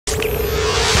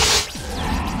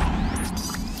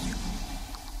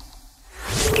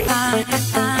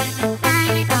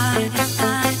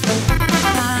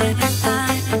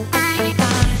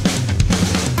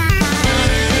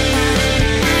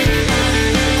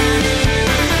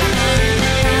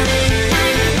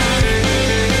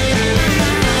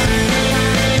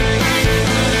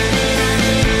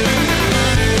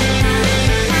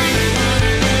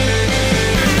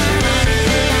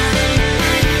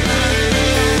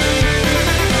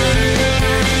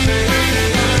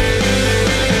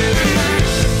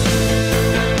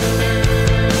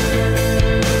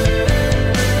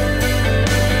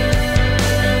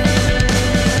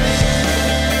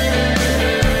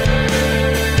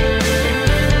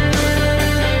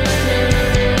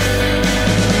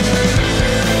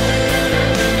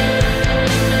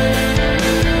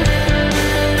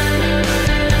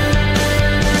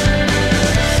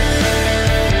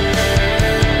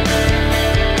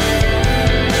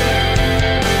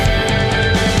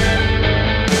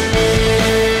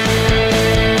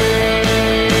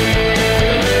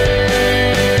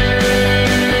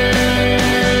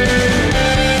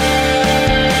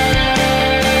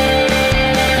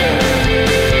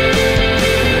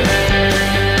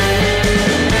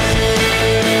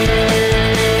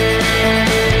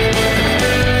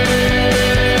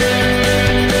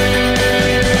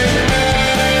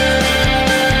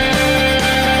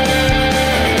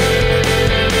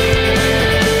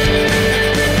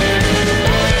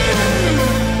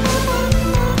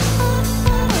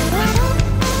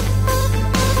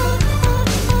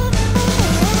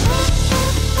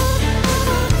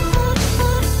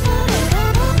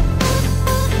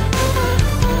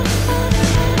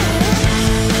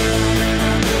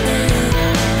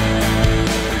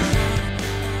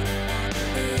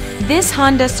This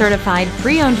Honda certified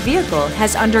pre-owned vehicle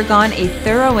has undergone a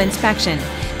thorough inspection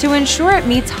to ensure it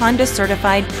meets Honda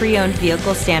certified pre-owned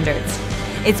vehicle standards.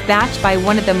 It's backed by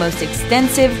one of the most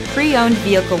extensive pre-owned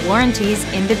vehicle warranties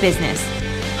in the business.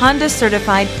 Honda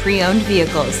certified pre-owned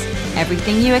vehicles.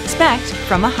 Everything you expect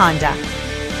from a Honda.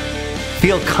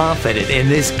 Feel confident in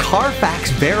this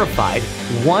Carfax verified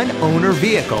one-owner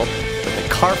vehicle with the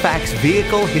Carfax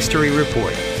Vehicle History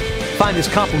Report. Find this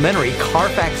complimentary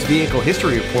Carfax Vehicle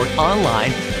History Report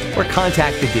online or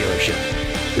contact the dealership.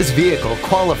 This vehicle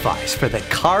qualifies for the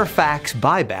Carfax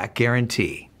Buyback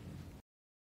Guarantee.